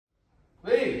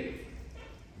Bi,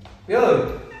 Bi ơi,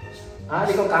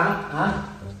 đi câu cá,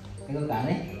 đi câu cá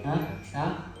đấy, đó,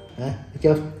 được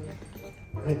chưa?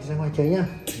 Đây, ra ngoài chơi nhá.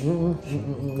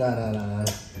 Là.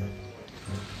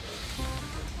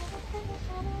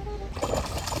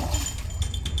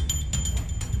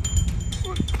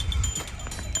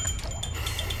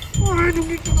 Ôi, đúng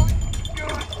đi.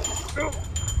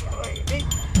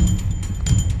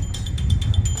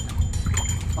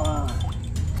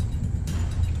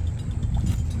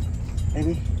 Đây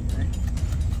đi.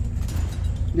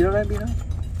 Đi đâu đây, Bi đâu?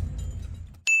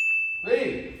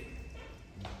 Bi,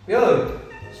 Bi ơi,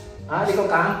 đi câu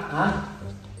cá,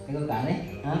 đi câu cá đấy,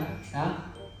 đó,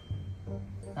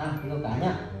 đi câu cá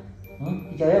nhá.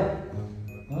 Đi chơi không?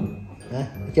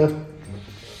 Đi chơi.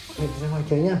 Đi ra ngoài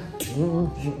chơi nhá.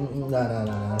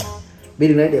 Là. Bi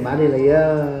đừng đấy, để má đi lấy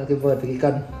cái vợt với cái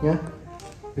cân nhá.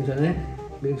 Đi xuống đấy,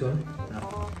 Bi xuống.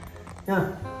 Nhá.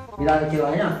 Đi ra chiều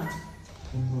ấy nhá.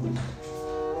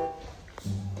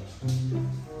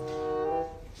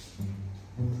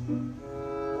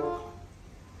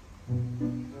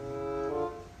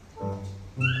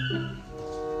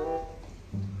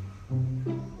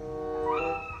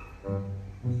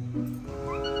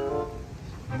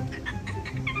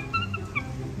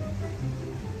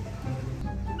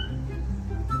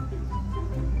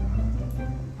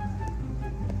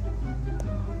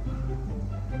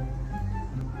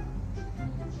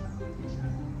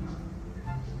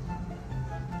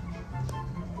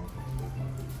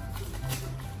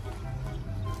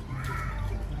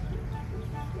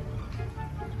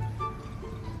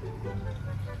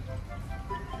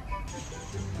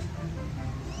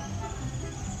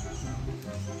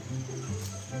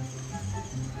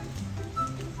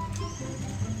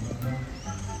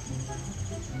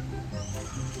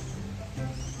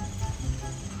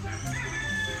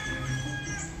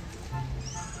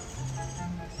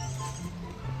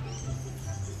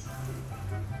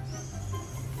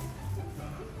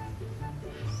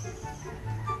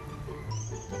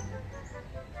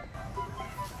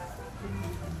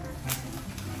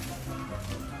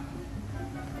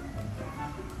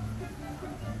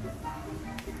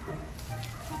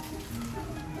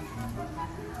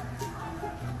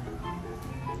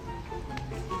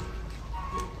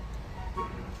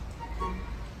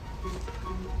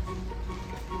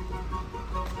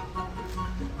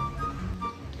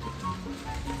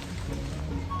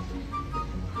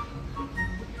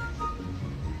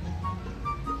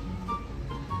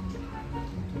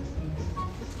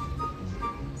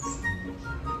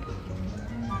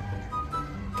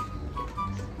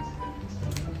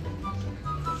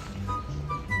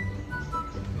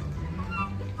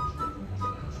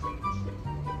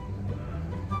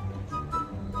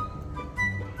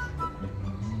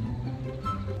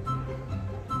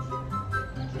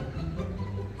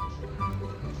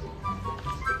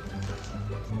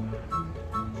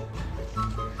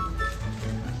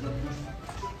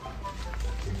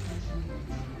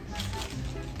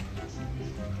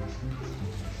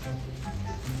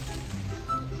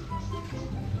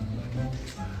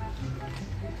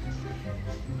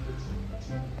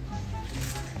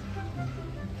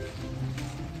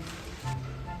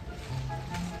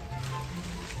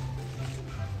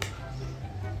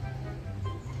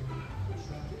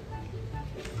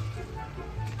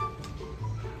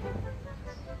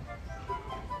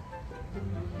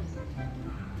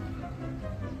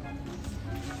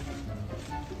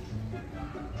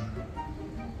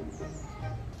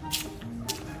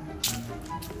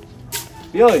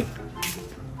 Bi ơi,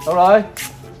 đâu rồi?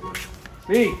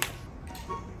 Bi,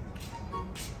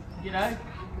 gì đấy?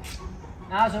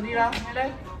 Nào xuống đi đâu, nhanh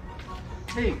lên.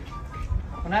 Đi,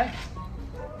 còn đây.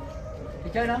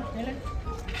 Đi chơi đâu, nhanh lên.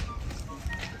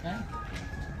 Đấy.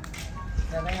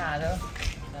 Ra cái nhà thôi.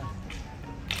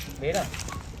 Biết rồi.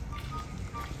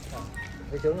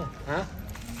 Đi xuống rồi, hả?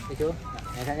 Đi xuống.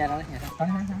 Nhà sang nhà đó, nhà sang.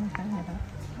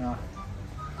 Rồi.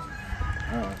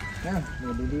 Nhá,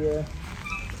 mình đi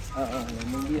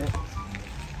mình đi đây.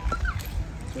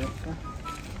 Được.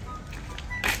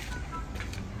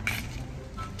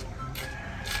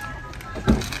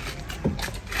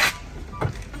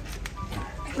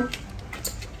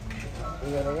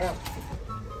 Bây giờ đây nhá.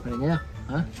 Đây nhá.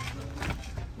 Hả?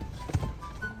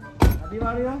 Đi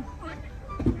vào đi không?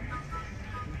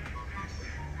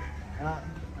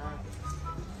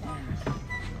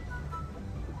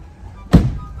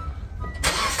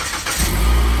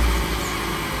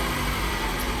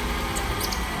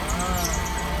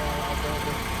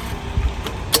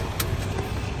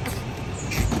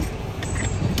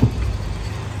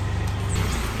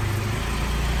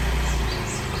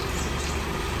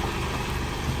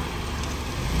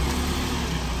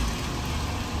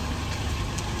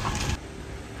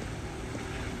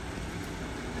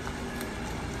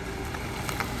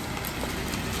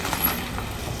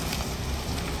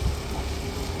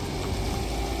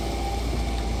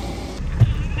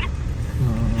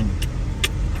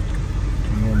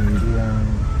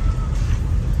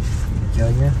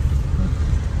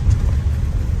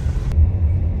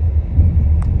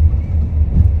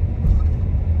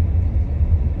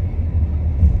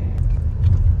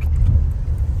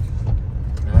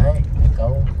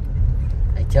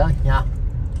 chơi nha.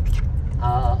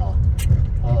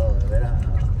 Đấy là đấy đó.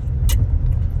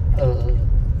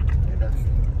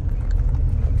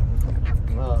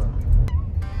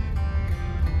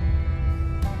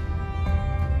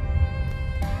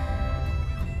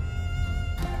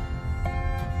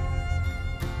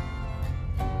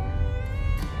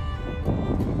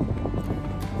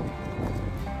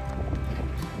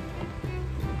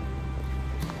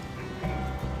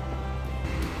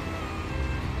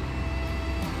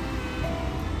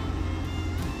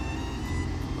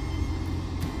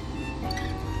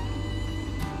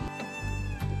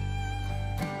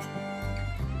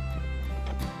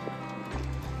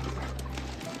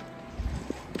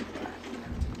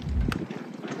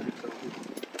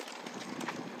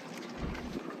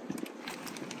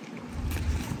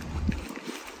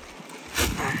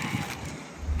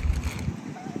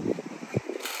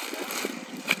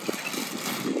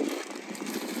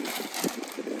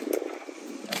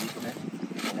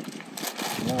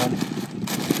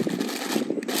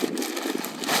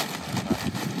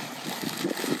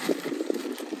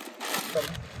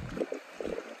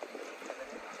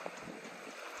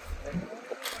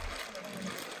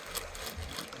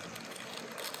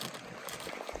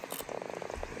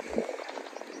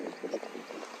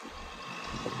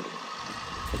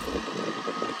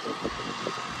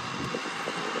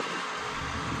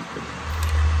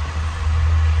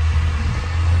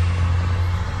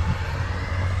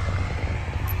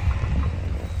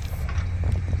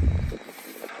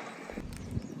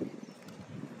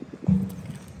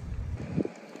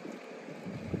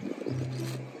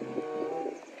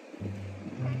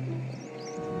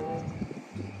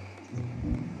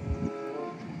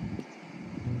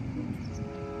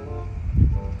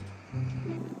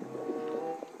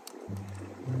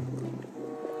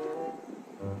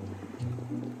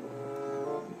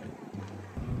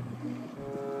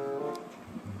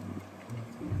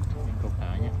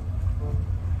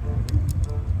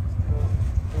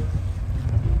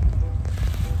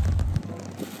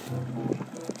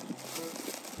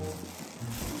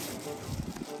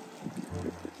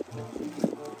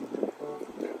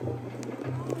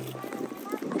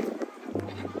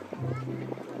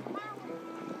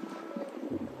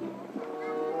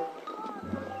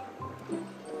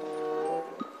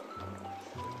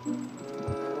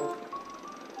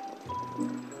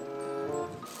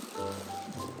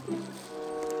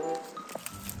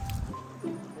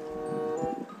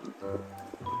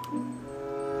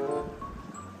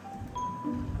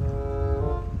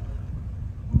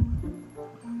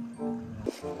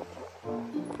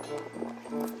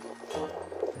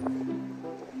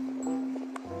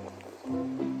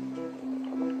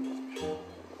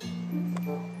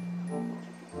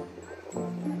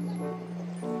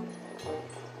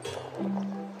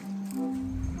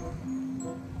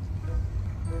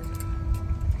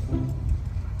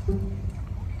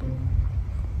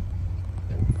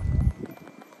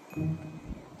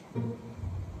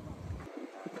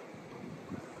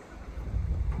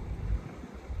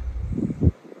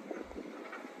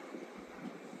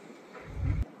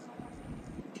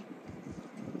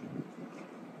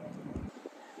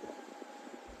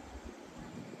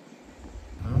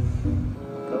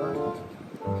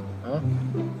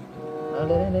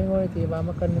 Lên ngồi thì bà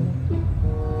makan ini.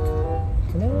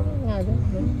 Ini ngaja.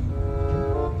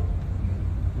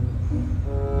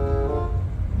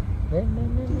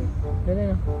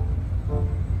 Lên.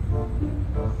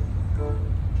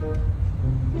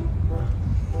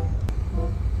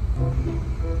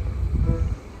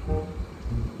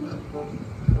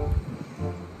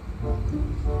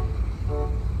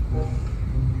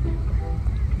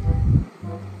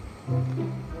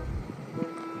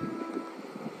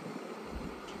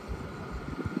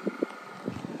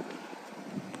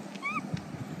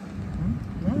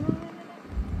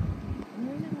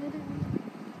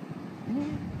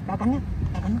 Kakannya.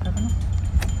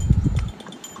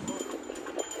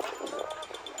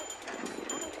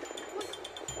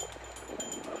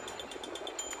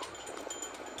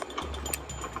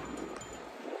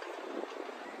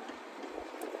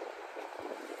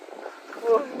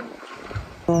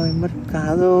 Rồi mất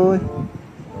cá rồi.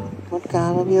 Mất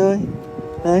cá rồi Bi ơi.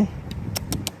 Đấy.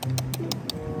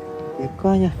 Tiếc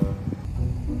quá nha.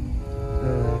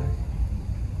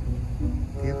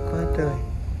 Tiếc quá trời.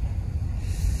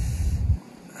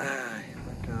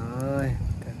 Mất rồi.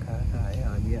 Cá thải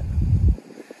ở địa.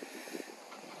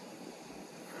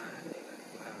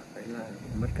 Đấy là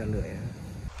mất cả lưỡi.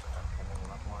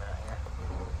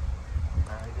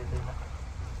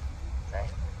 Đấy.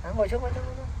 Ngồi xuống.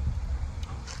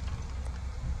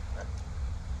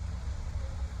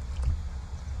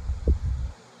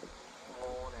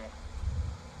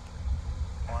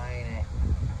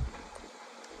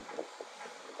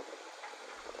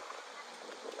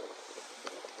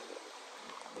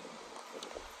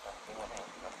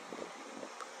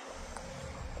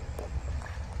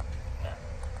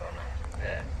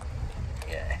 Hả?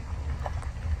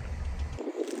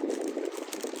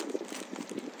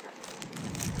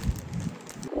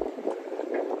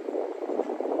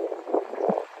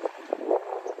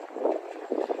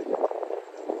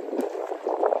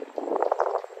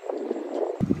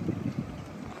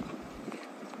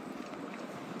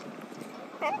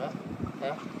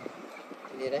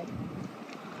 Gì đấy?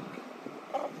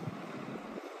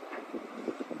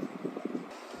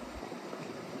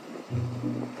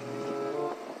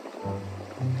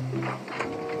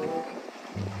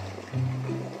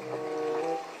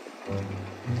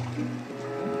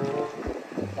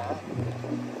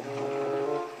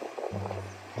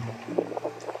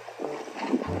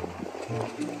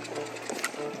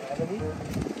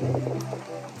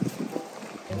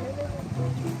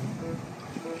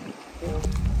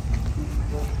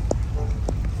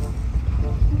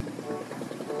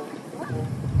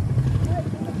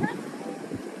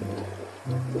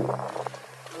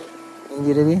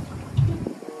 Gì đây đi?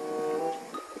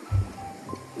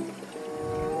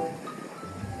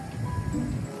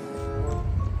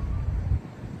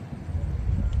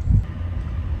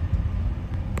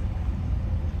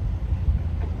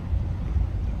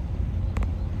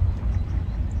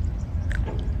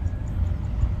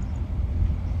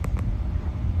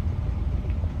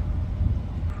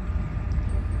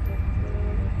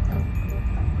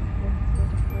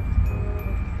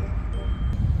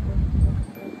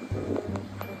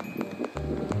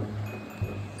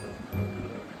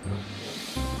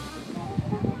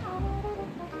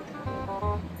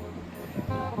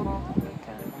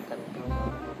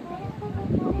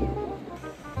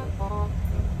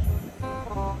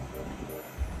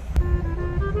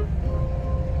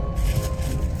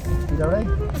 Đi đâu đấy?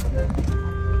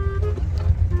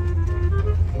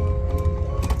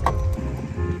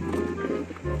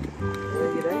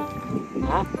 Gì đấy?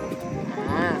 Hả?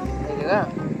 À, đây được á.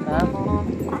 Hả?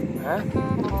 Hả?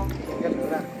 Chết nữa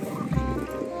ra.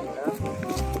 Đó.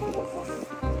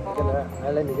 Chết nữa.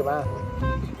 Hãy lên đi cho ba.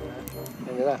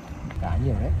 Đây nữa ra. Cả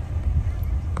nhiều đấy.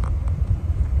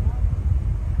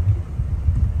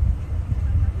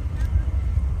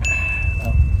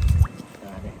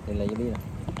 Đây là Bibi này.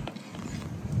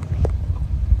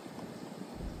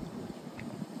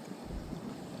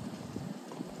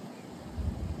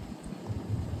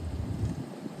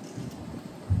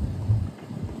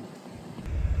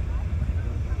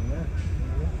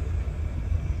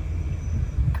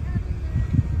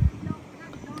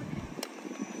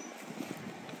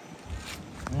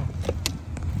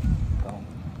 Còn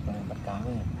này bắt cá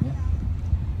với này nhé.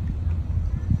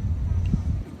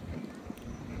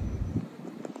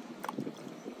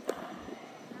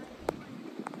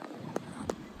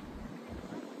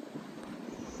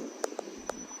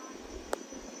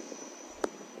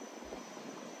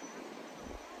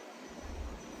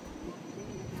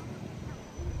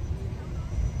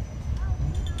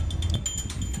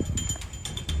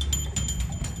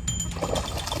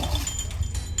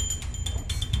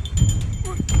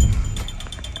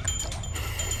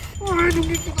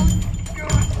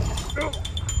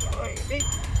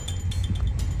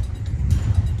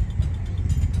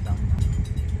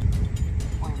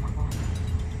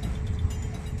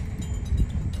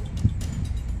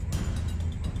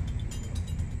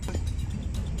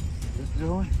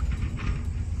 Rồi.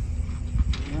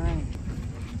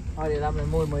 Thôi để làm lại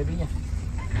môi mới đi nha.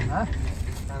 Hả?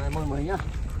 Làm lại môi mới nhá.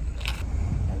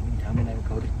 Thả bên này một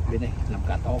câu đi. Bên này làm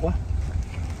cá to quá.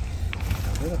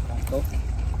 Rất là cá tốt.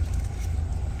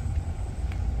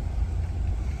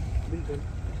 Bên trên.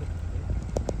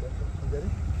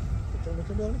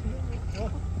 Xuống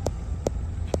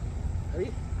đi.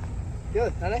 Chơi,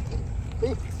 ra đây. Đi.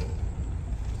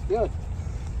 Chơi.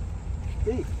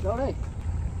 Đi, đâu đây?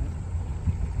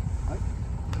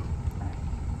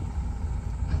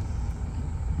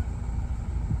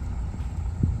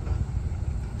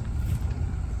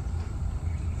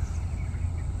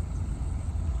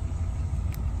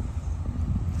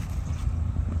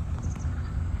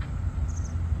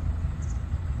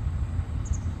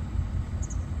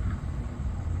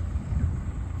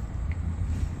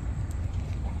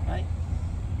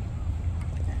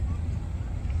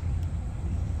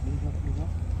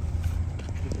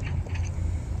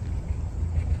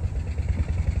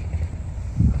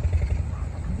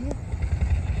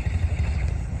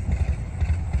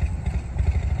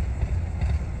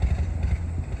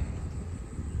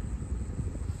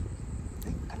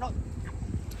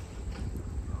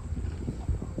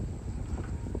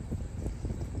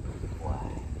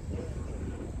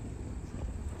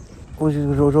 Ôi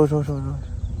rồi.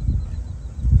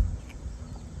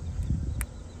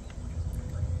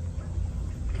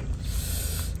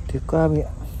 Tuyệt quá Bi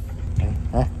ạ.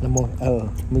 Đấy, là một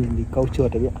mình đi câu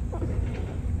chuột đấy Bi ạ.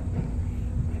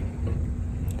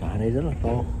 Cá đây rất là to,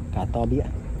 cá to Bi ạ.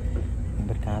 Mình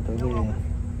bắt cá tới về mình bắt.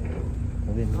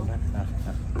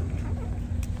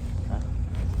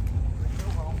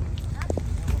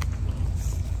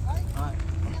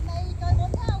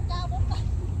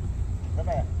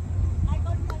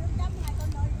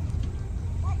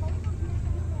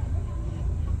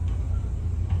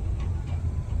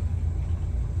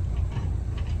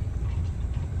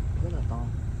 Rất là to.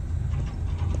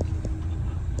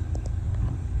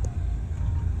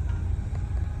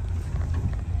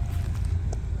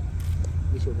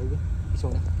 Đi xuống đây chứ, đi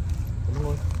xuống đây. Đừng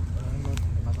ngồi.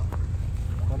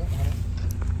 Có đấy,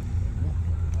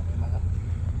 có đấy.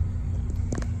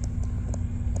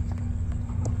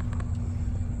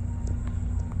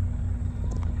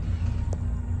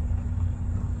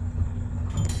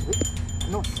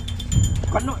 Nội,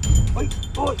 con nội, ôi,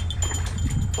 ôi,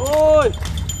 ôi.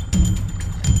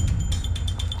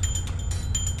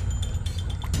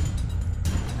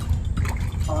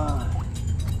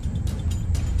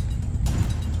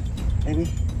 Đây Bi,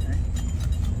 đấy.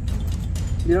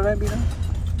 Đi đâu đây Bi đâu?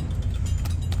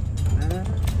 Đó.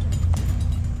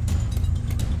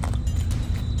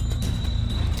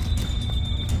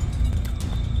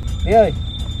 Bi ơi,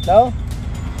 đâu?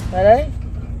 Đây đấy.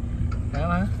 Đấy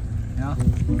mà. Đâu?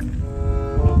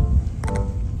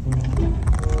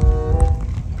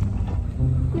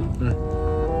 Rồi.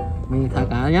 Mình thả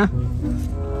cá nhá.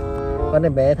 Con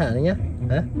này bé thả đấy nhá.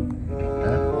 Hả?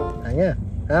 Thả nhá.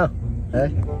 Không? Đây.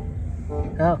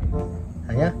 Không?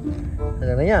 Thả nhá. Thả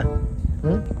được đấy nhá.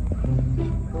 Ừ.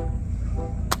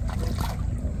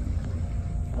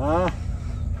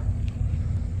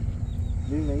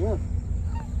 Đi đấy nhá.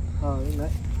 Đi đấy.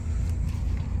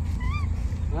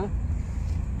 Hả?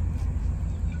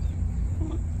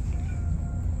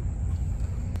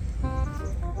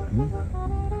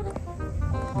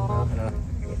 Rồi,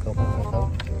 câu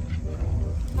không.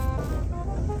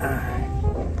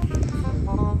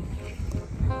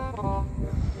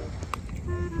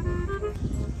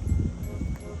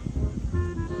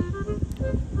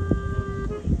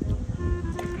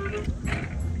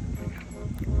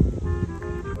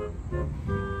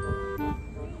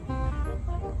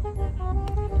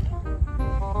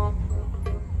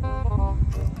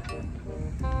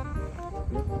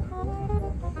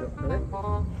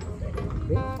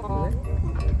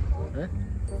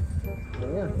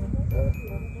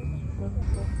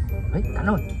 Đấy, cắn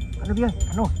rồi Bi ơi,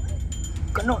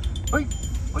 cắn rồi, ôi,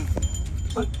 ôi,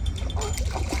 ôi.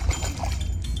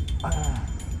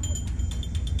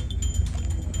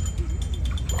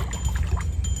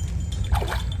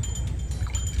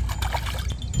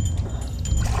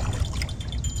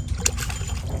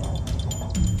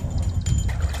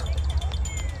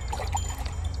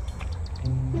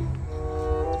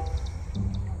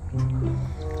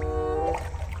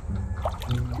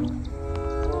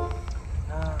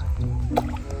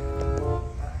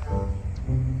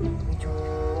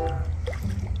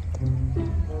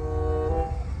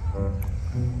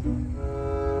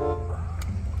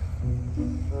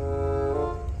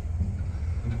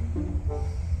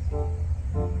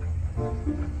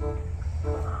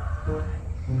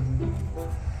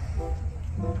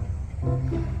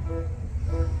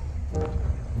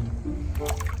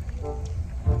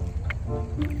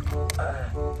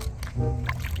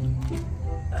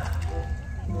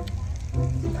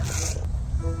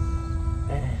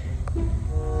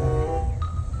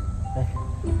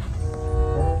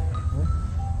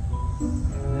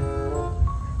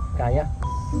 Cài nhá,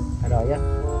 rồi nhá,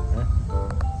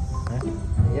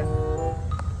 nhá.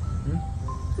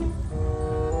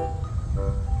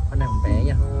 Con này mình bé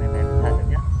nhá, này bé mình thả được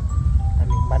nhá,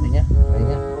 mình bắt được nhá, đấy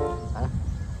nhá,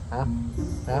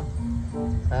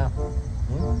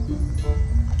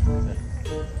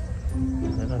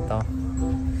 rất là to.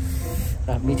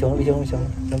 Bi xuống,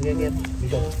 xuống kia, bi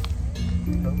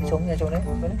xuống nha, chỗ đấy,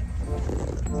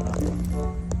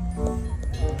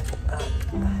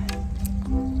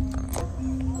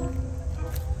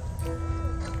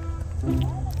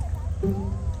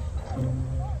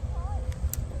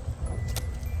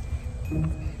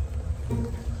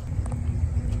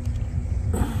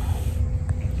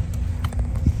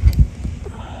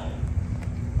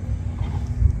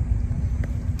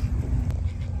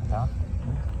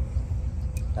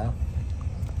 đó,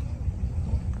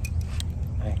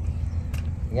 đây,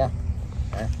 nhá,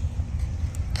 đấy,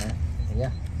 nhá,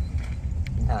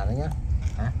 mình thả nó nhá,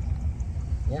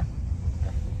 nhá,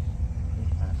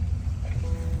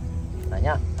 thả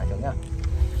nhá, thả xuống nhá.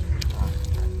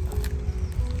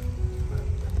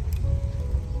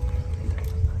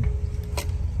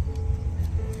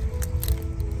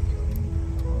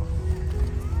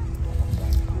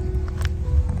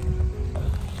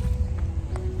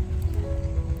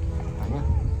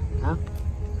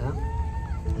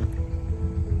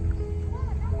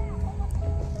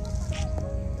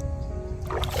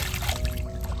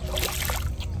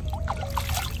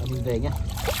 về nhá.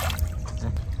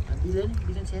 Đi lên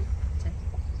xe,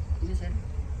 đi lên xe,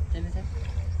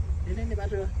 đi lên để bắt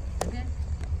rửa, ok.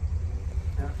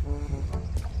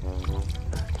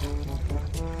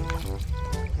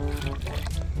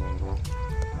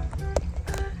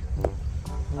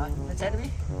 Rồi, lên xe đi,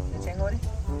 lên xe ngồi đi,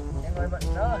 bận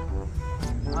đó.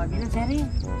 Rồi, đi lên xe đi.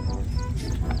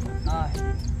 Rồi.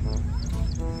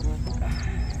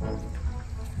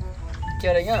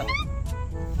 Chờ đấy nhá.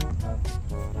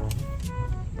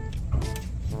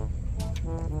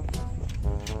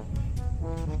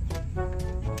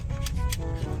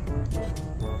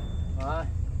 Rồi.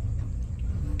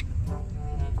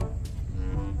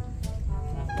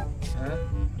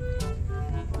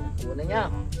 Uống đấy nhá.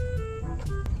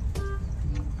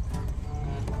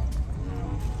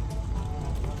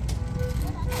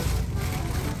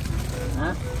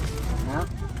 Hả? Nào.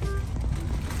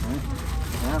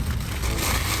 Nào.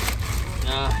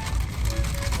 Rồi.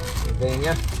 Về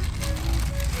nhá.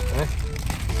 Đấy.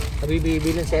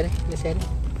 Bibi lên xe đi, lên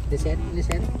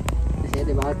xe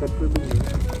để báo cất với Bibi.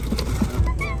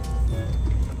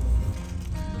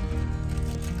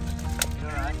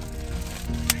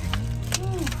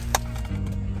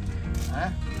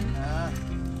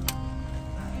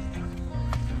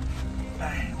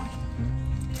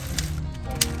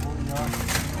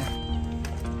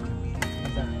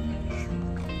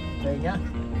 Đây nhá.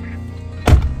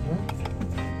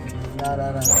 Đây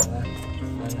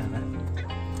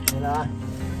rồi.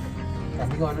 Cảnh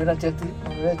ngồi đưa ra trước tí,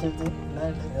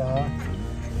 Đây rồi.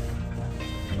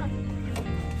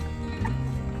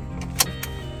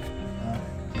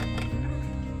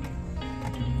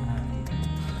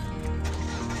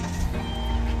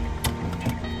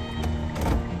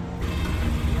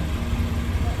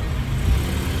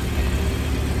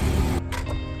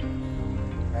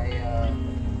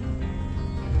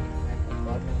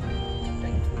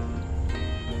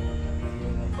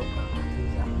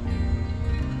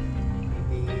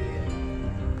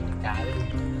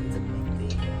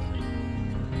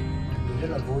 Rất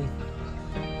là vui,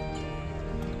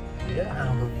 rất là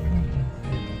hào hứng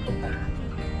công tác.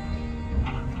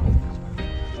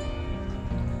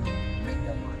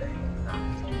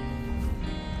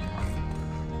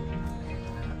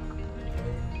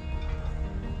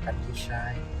 Cảnh chi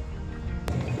sai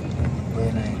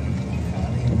quê này khá là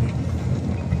yên bình.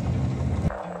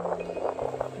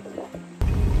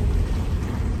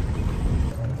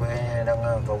 Quê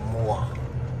đang vào mùa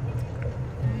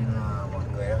nên là mọi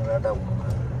người đang ra đồng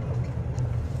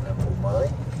làm vụ mới.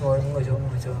 Ngồi xuống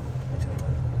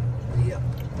đi ạ.